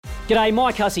G'day,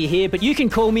 Mike Hussey here, but you can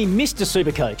call me Mr.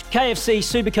 Supercoach. KFC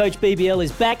Supercoach BBL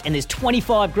is back and there's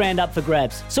 25 grand up for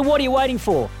grabs. So what are you waiting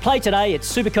for? Play today at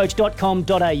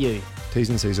supercoach.com.au. T's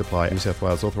and C's apply. New South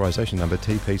Wales authorisation number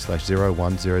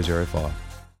TP/01005.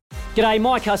 G'day,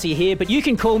 Mike Hussey here, but you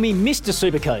can call me Mr.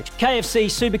 Supercoach. KFC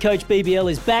Supercoach BBL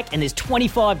is back and there's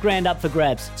 25 grand up for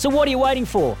grabs. So what are you waiting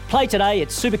for? Play today at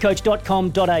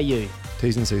supercoach.com.au.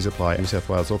 T's and C's apply. New South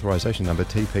Wales authorisation number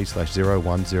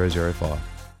TP/01005.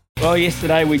 Well,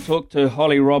 yesterday we talked to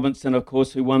Holly Robinson, of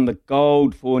course, who won the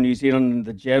gold for New Zealand in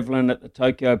the javelin at the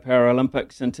Tokyo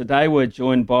Paralympics. And today we're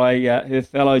joined by her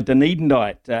fellow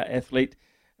Dunedinite athlete,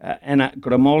 Anna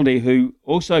Grimaldi, who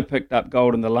also picked up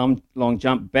gold in the long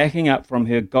jump, backing up from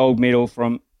her gold medal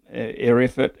from her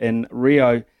effort in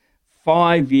Rio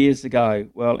 5 years ago.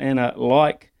 Well, Anna,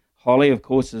 like Holly, of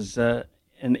course, is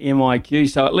in MIQ,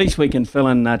 so at least we can fill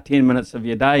in 10 minutes of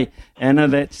your day. Anna,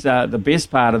 that's the best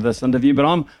part of this interview, but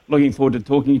I'm looking forward to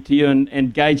talking to you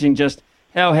and gauging just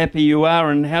how happy you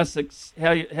are and how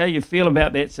you feel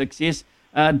about that success,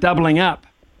 doubling up.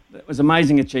 That was an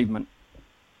amazing achievement.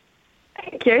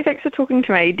 Thank you. Thanks for talking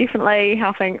to me. Definitely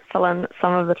helping fill in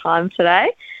some of the time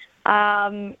today.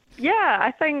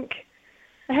 I think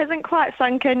it hasn't quite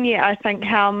sunk in yet, I think,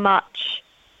 how much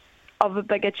of a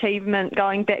big achievement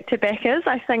going back to back is.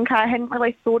 I think I hadn't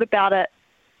really thought about it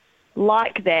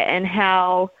like that, and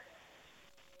how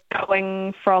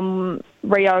going from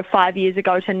Rio 5 years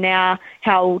ago to now,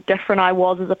 how different I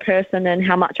was as a person and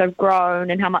how much I've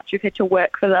grown and how much you've had to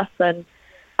work for this. And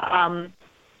I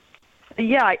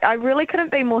really couldn't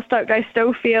be more stoked. I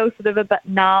still feel sort of a bit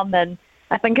numb, and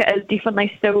I think it is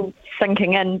definitely still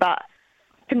sinking in, but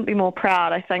I couldn't be more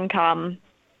proud. I think, a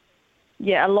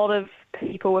lot of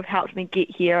people have helped me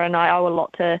get here, and I owe a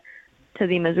lot to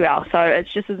them as well. So it's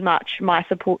just as much my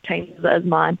support team as it is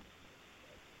mine.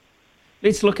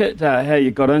 Let's look at how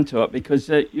you got into it, because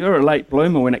you're a late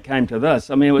bloomer when it came to this.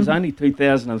 I mean, it was only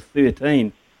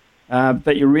 2013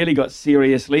 that you really got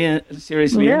seriously into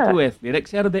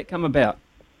athletics. How did that come about?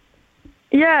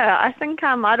 Yeah, I think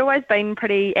I'd always been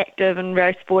pretty active and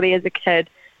very sporty as a kid.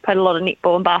 Played a lot of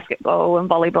netball and basketball and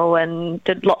volleyball, and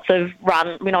did lots of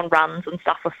went on runs and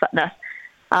stuff with fitness.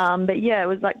 It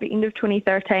was like the end of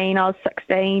 2013. I was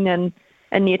 16 and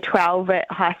in year 12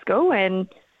 at high school, and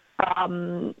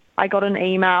I got an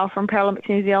email from Paralympics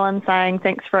New Zealand saying,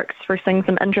 thanks for expressing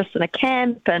some interest in a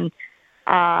camp, and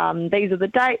these are the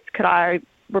dates. Could I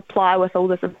reply with all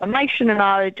this information? And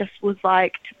I just was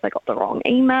like, I got the wrong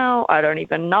email. I don't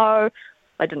even know.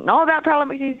 I didn't know about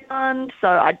Paralympics New Zealand, so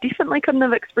I definitely couldn't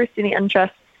have expressed any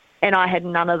interest, and I had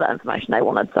none of the information they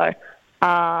wanted. So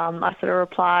I sort of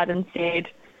replied and said,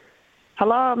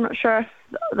 hello, I'm not sure if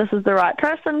this is the right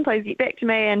person. Please get back to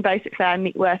me. And basically I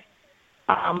met with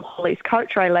Holly's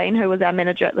coach, Raylene, who was our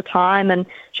manager at the time, and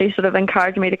she sort of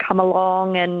encouraged me to come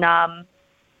along. And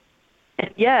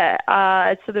it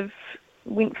sort of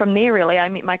went from there, really. I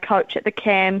met my coach at the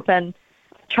camp and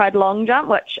tried long jump,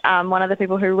 which one of the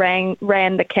people who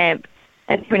ran the camp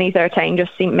in 2013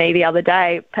 just sent me the other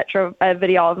day a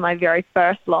video of my very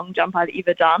first long jump I'd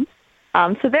ever done.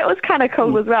 So that was kind of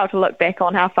cool as well, to look back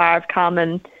on how far I've come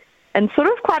in sort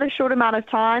of quite a short amount of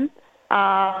time.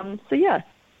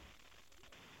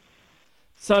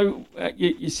 So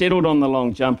you settled on the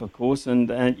long jump, of course, and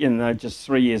just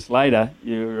 3 years later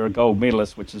you're a gold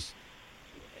medalist, which is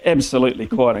absolutely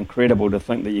quite incredible to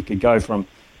think that you could go from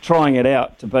trying it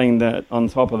out to being on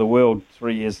top of the world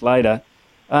 3 years later.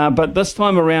 But this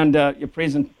time around, your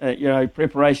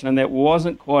preparation and that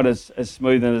wasn't quite as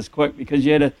smooth and as quick, because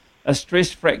you had a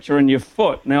stress fracture in your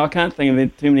foot. Now, I can't think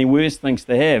of too many worse things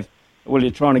to have while you're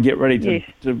trying to get ready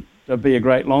to be a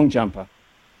great long jumper.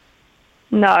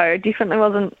 No, definitely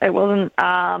wasn't. It wasn't.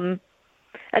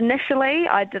 Initially,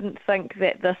 I didn't think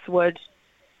that this would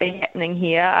be happening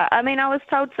here. I mean, I was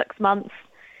told 6 months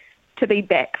to be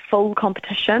back full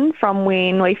competition from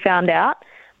when we found out,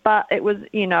 but it was,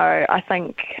 I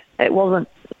think it wasn't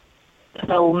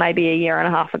until maybe a year and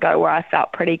a half ago where I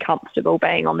felt pretty comfortable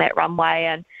being on that runway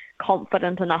and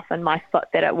confident enough in my foot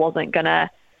that it wasn't going to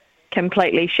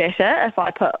completely shatter if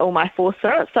I put all my force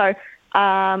through it. So it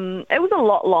was a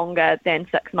lot longer than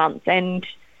 6 months, and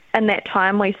in that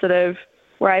time we sort of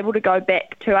were able to go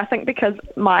back to, I think because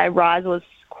my rise was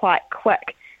quite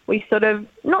quick, we sort of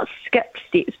not skipped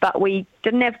steps, but we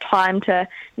didn't have time to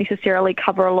necessarily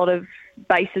cover a lot of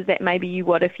bases that maybe you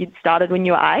would if you'd started when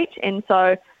you were 8. And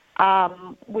so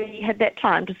we had that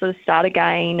time to sort of start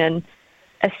again and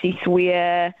assess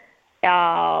where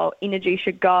our energy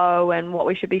should go and what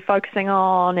we should be focusing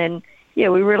on. And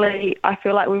I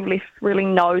feel like we've left really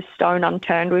no stone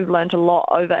unturned. We've learned a lot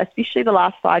over, especially the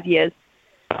last 5 years.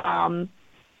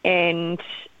 and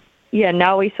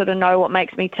now we sort of know what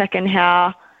makes me tick and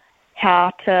how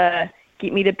to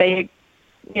get me to be,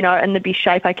 in the best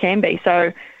shape I can be.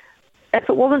 So if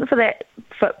it wasn't for that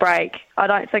foot break, I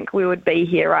don't think we would be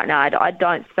here right now. I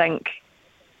don't think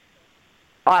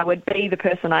I would be the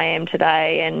person I am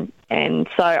today, and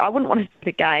so I wouldn't want to do it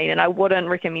again, and I wouldn't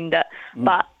recommend it,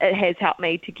 but it has helped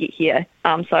me to get here.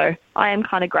 So I am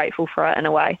kind of grateful for it in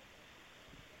a way.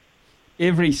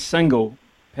 Every single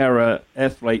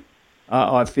para-athlete,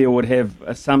 I feel, would have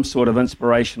some sort of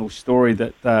inspirational story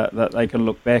that they can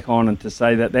look back on and to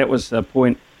say that was a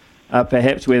point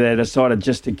perhaps where they decided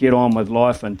just to get on with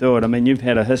life and do it. I mean, you've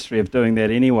had a history of doing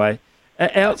that anyway.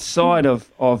 Outside of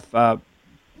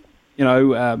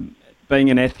being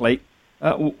an athlete,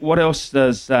 what else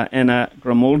does Anna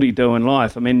Grimaldi do in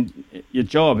life? I mean, your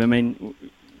job,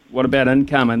 what about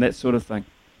income and that sort of thing?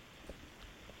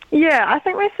 Yeah, I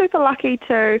think we're super lucky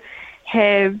to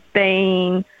have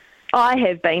been, I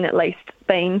have been at least,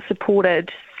 been supported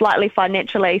slightly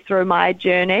financially through my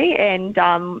journey. And,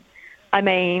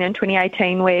 in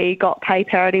 2018 we got pay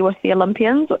parity with the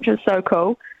Olympians, which is so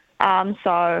cool.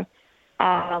 So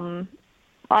I'm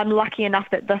lucky enough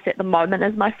that this at the moment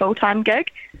is my full-time gig.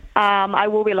 I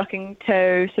will be looking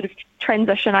to sort of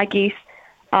transition, I guess,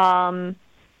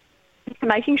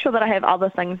 making sure that I have other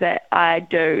things that I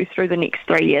do through the next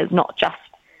 3 years, not just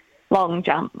long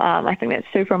jump. I think that's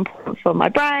super important for my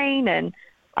brain. And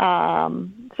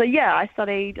I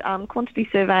studied quantity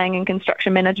surveying and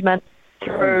construction management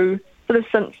through sort of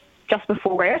since just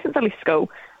before grad, since I left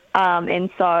school. And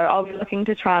so I'll be looking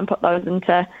to try and put those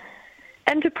into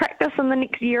practice in the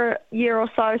next year or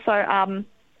so. So I'm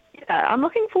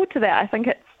looking forward to that. I think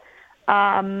it's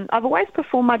I've always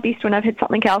performed my best when I've had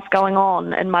something else going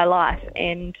on in my life,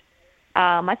 and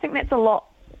I think that's a lot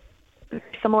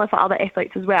similar for other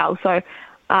athletes as well. So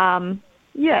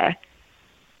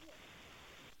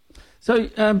So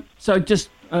just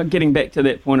getting back to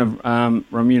that point of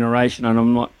remuneration, and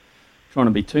I'm not trying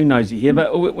to be too nosy here,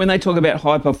 but when they talk about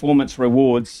high performance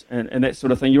rewards and that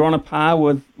sort of thing, you're on a par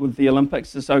with the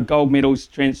Olympics. So gold medals,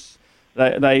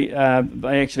 they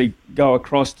actually go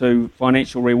across to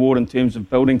financial reward in terms of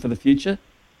building for the future?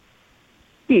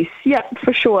 Yes, yeah,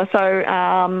 for sure.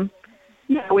 So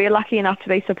we're lucky enough to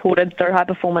be supported through high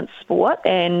performance sport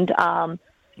and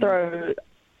through,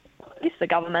 I guess, the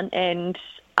government, and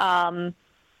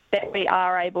that we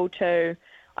are able to,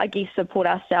 I guess, support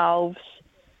ourselves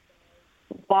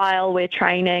while we're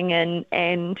training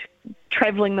and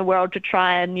travelling the world to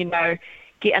try and,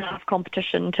 get enough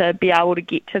competition to be able to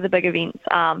get to the big events.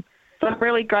 So I'm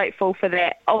really grateful for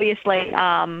that. Obviously,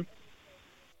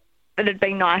 it'd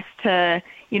be nice to,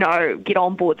 get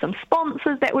on board some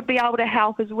sponsors that would be able to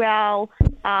help as well,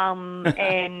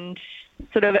 and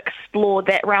sort of explore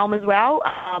that realm as well.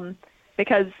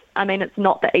 Because, it's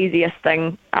not the easiest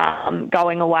thing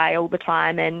going away all the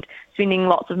time and spending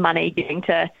lots of money getting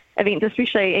to events,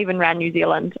 especially even around New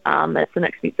Zealand. It's an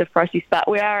expensive process, but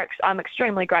I'm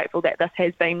extremely grateful that this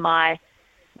has been my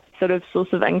sort of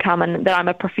source of income and that I'm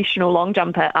a professional long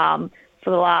jumper for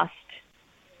the last,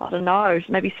 I don't know,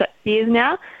 maybe 6 years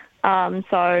now.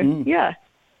 Yeah.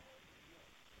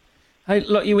 Hey,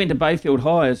 look, you went to Bayfield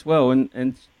High as well,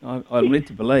 and I'm led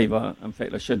to believe, in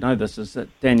fact I should know this, is that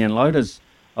Daniel Loader's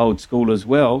old school as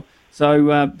well.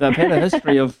 So they've had a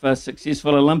history of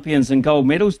successful Olympians and gold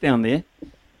medals down there.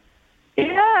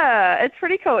 Yeah, it's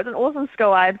pretty cool. It's an awesome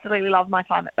school. I absolutely love my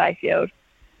time at Bayfield.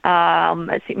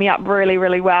 It set me up really,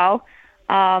 really well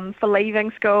for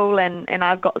leaving school, and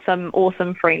I've got some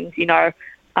awesome friends.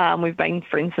 We've been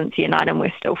friends since year 9 and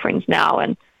we're still friends now,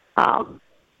 and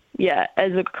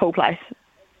it's a cool place.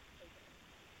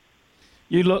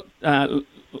 You look,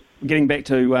 getting back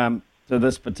to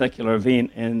this particular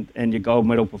event and your gold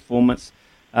medal performance,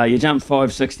 you jumped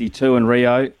 5.62 in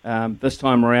Rio. This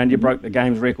time around, you broke the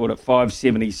games record at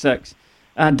 5.76.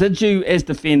 Did you, as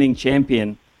defending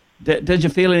champion, did you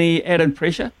feel any added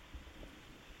pressure?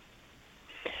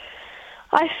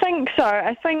 I think so.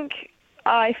 I think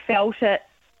I felt it.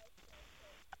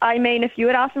 If you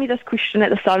had asked me this question at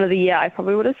the start of the year, I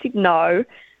probably would have said no.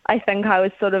 I think I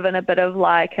was sort of in a bit of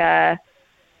like a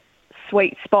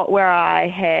sweet spot where I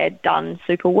had done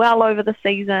super well over the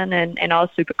season and I was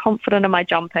super confident in my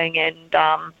jumping and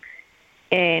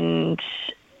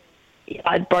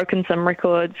I'd broken some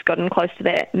records, gotten close to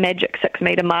that magic 6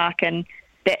 metre mark, and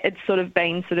that had sort of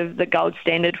been sort of the gold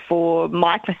standard for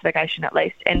my classification at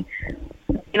least. And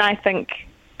I think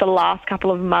the last couple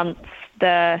of months,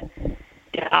 the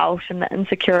doubt and the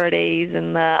insecurities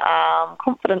and the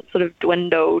confidence sort of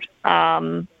dwindled.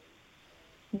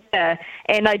 Yeah,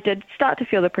 and I did start to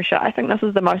feel the pressure. I think this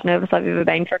is the most nervous I've ever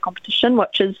been for a competition,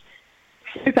 which is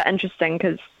super interesting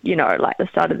because, like the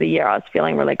start of the year, I was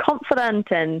feeling really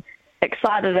confident and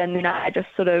excited, and then I just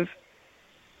sort of,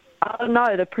 I don't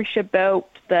know, the pressure built,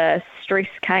 the stress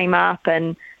came up,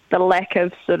 and the lack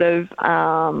of sort of,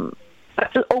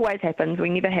 it always happens. We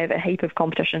never have a heap of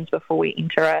competitions before we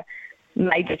enter a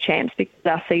major champs because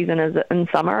our season is in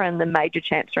summer and the major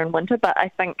champs are in winter. But I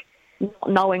think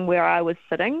knowing where I was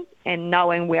sitting and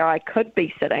knowing where I could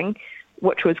be sitting,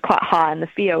 which was quite high in the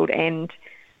field,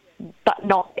 but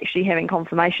not actually having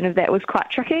confirmation of that was quite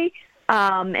tricky.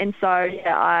 And so,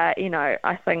 yeah,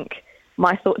 I think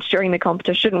my thoughts during the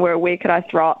competition were, where could I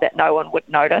throw up that no one would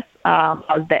notice? I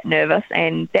was that nervous,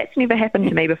 and that's never happened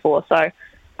to me before. So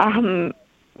that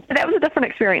was a different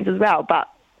experience as well. But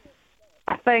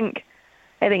I think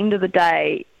at the end of the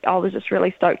day, I was just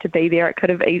really stoked to be there. It could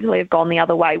have easily have gone the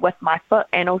other way with my foot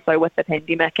and also with the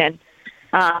pandemic. And,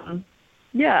 I'm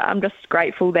just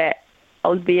grateful that I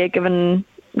was there, given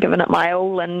it my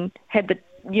all, and had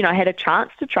a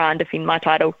chance to try and defend my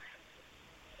title.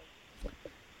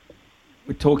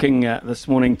 We're talking this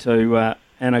morning to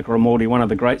Anna Grimaldi, one of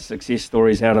the great success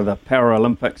stories out of the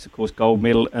Paralympics, of course, gold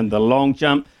medal in the long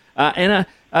jump. Anna,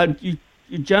 you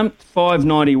jumped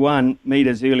 591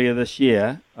 metres earlier this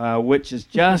year, which is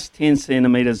just 10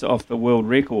 centimetres off the world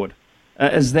record.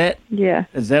 Is that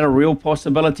a real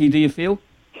possibility, do you feel?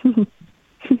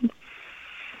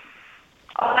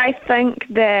 I think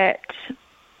that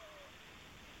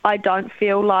I don't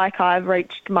feel like I've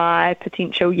reached my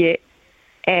potential yet,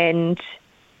 and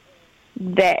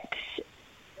that's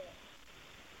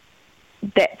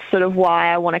sort of why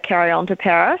I want to carry on to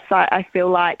Paris. I feel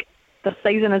like the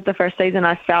season is the first season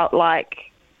I felt like,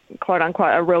 quote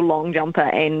unquote, a real long jumper,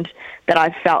 and that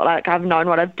I've felt like I've known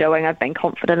what I'm doing, I've been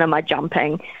confident in my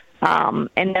jumping, and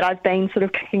that I've been sort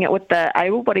of kicking it with the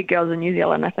able-bodied girls in New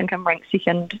Zealand. I think I'm ranked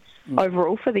second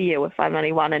overall for the year with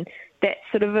 591, and that's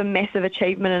sort of a massive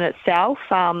achievement in itself.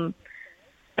 I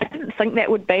didn't think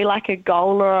that would be like a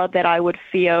goal, or that I would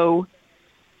feel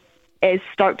as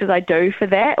stoked as I do for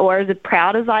that, or as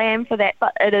proud as I am for that,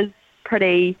 but it is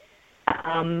pretty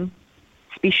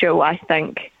special, I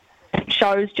think. It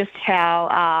shows just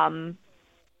how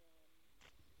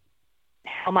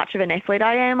much of an athlete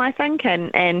I am, I think,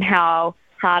 and how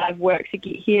hard I've worked to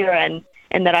get here, and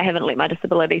that I haven't let my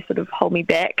disability sort of hold me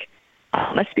back,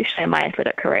 especially in my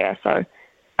athletic career. So,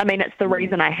 I mean, it's the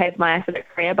reason I have my athletic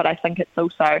career, but I think it's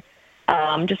also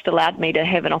just allowed me to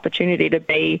have an opportunity to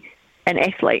be an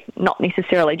athlete, not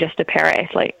necessarily just a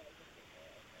para-athlete.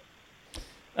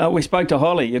 We spoke to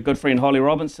Holly, your good friend Holly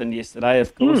Robinson, yesterday,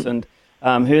 of course, and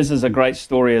hers is a great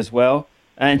story as well.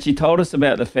 And she told us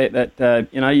about the fact that,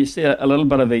 you see a little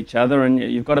bit of each other, and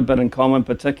you've got a bit in common,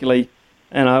 particularly,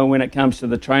 when it comes to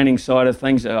the training side of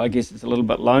things. I guess it's a little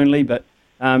bit lonely, but,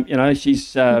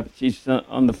 she's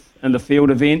in the field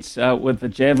events with the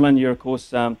javelin. You're, of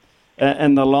course, in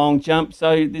the long jump.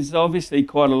 So there's obviously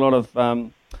quite a lot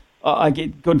of, I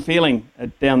get good feeling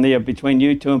down there between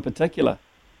you two in particular.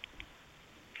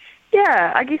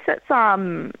 Yeah, I guess it's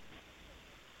when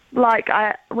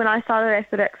I started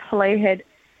athletics, Holly had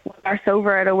won our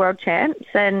silver at a world champs,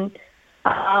 and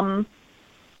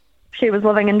she was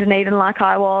living in Dunedin like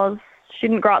I was. She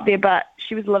didn't grow up there, but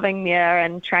she was living there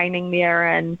and training there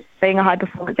and being a high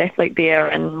performance athlete there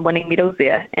and winning medals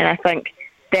there. And I think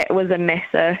that was a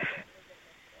massive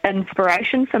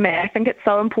inspiration for me. I think it's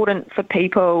so important for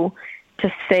people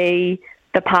to see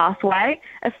the pathway.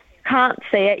 If you can't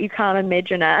see it, you can't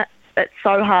imagine it. It's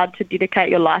so hard to dedicate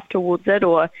your life towards it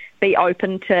or be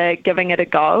open to giving it a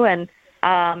go. And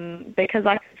because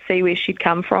I could see where she'd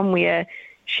come from, where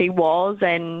she was,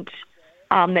 and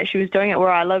that she was doing it where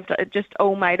I lived, it just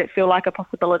all made it feel like a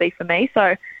possibility for me.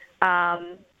 So,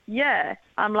 I'm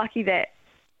lucky that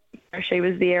she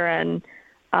was there and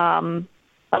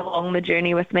along the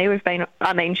journey with me.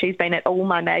 She's been at all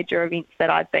my major events that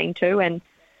I've been to, and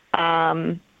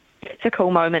it's a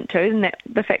cool moment too, and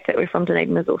the fact that we're from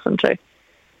Dunedin is awesome too.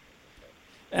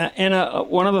 Anna,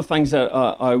 one of the things that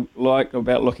I like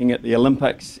about looking at the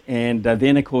Olympics and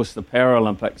then, of course, the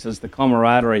Paralympics is the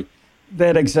camaraderie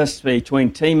that exists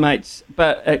between teammates,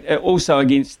 but also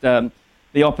against the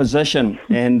opposition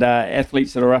and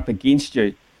athletes that are up against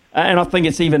you. And I think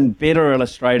it's even better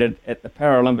illustrated at the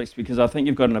Paralympics because I think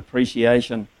you've got an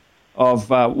appreciation of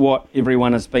what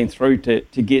everyone has been through to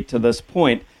get to this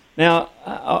point. Now,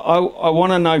 I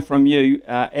want to know from you,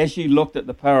 as you looked at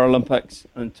the Paralympics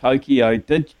in Tokyo,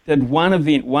 did one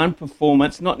event, one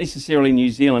performance, not necessarily New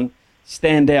Zealand,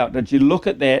 stand out? Did you look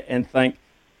at that and think,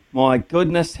 my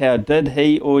goodness, how did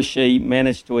he or she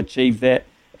manage to achieve that?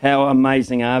 how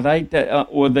amazing are they?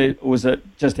 Or was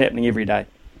it just happening every day?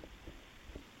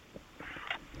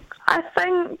 I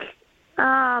think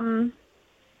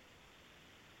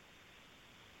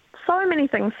so many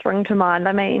things spring to mind.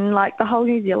 I mean, like the whole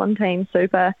New Zealand team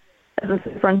super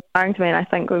inspiring to me, and I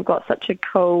think we've got such a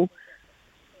cool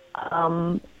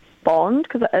bond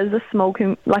because it is a small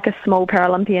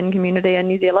Paralympian community in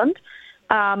New Zealand.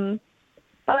 But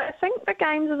I think the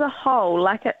games as a whole,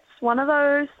 like it's one of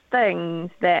those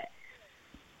things that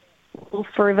will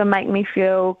forever make me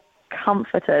feel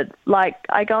comforted. Like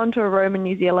I go into a room in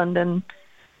New Zealand and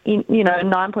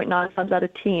 9.9 times out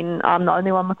of 10, I'm the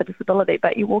only one with a disability,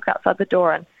 but you walk outside the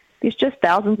door and there's just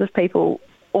thousands of people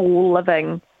all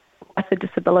living with a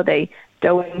disability,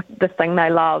 doing the thing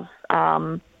they love,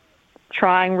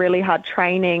 trying really hard,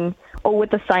 training, all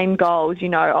with the same goals,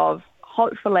 of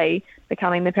hopefully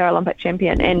becoming the Paralympic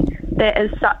champion. And that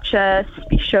is such a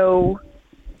special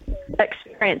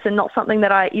experience and not something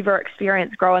that I ever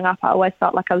experienced growing up. I always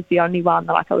felt like I was the only one,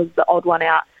 like I was the odd one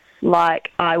out,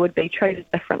 like I would be treated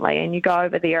differently. And you go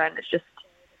over there and it's just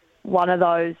one of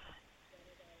those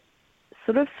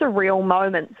sort of surreal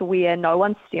moments where no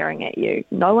one's staring at you.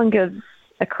 No one gives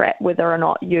a crap whether or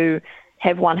not you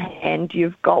have one hand,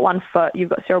 you've got one foot, you've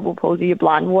got cerebral palsy, you're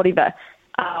blind, whatever.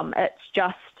 It's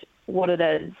just what it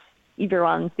is.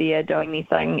 Everyone's there doing their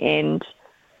thing, and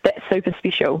that's super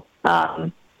special.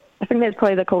 I think that's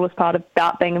probably the coolest part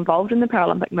about being involved in the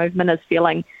Paralympic movement is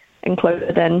feeling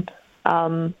included and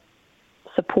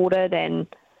supported and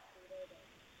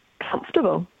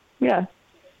comfortable. Yeah.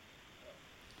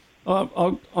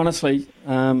 I honestly,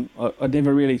 I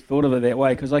never really thought of it that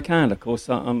way because I can't. Of course,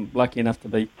 I'm lucky enough to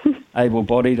be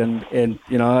able-bodied, and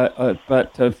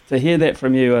but to hear that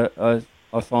from you,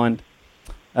 I find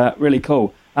really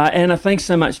cool. Anna, thanks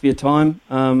so much for your time.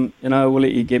 We'll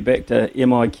let you get back to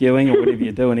MIQing or whatever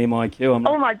you do in MIQ. I'm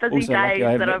all my busy days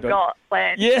that I've got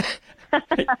planned. Yeah.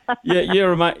 Yeah,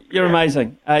 you're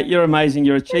amazing. You're amazing.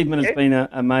 Your achievement has been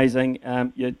amazing.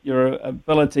 Your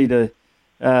ability to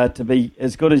be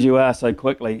as good as you are so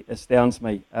quickly astounds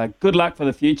me. Good luck for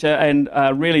the future, and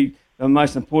really the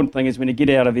most important thing is when you get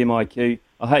out of MIQ,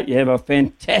 I hope you have a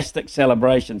fantastic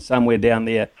celebration somewhere down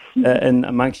there in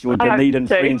amongst your Dunedin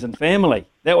friends and family.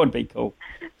 That would be cool.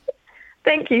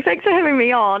 Thank you. Thanks for having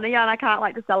me on. Yeah, and I can't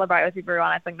wait to celebrate with everyone.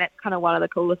 I think that's kind of one of the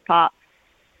coolest parts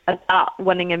about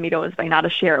winning a medal is being able to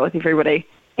share it with everybody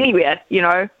anywhere,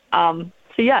 So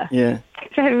yeah.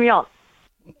 Thanks for having me on.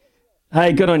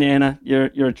 Hey, good on you, Anna.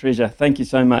 You're a treasure. Thank you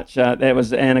so much. That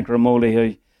was Anna Grimaldi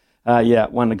who,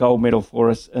 won the gold medal for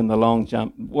us in the long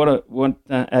jump.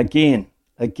 Again,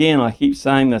 I keep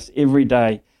saying this every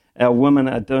day. Our women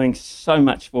are doing so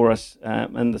much for us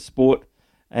in the sport,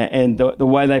 and the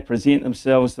way they present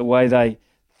themselves, the way they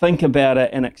think about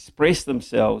it and express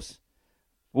themselves.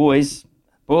 Boys,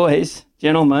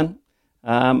 gentlemen,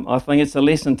 I think it's a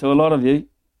lesson to a lot of you.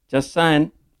 Just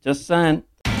saying.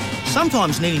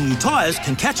 Sometimes needing new tyres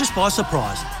can catch us by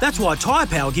surprise. That's why Tyre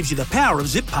Power gives you the power of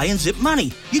zip pay and zip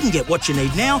money. You can get what you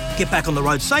need now, get back on the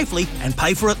road safely and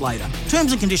pay for it later.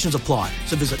 Terms and conditions apply.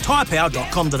 So visit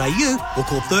tyrepower.com.au or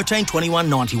call 13 21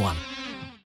 91.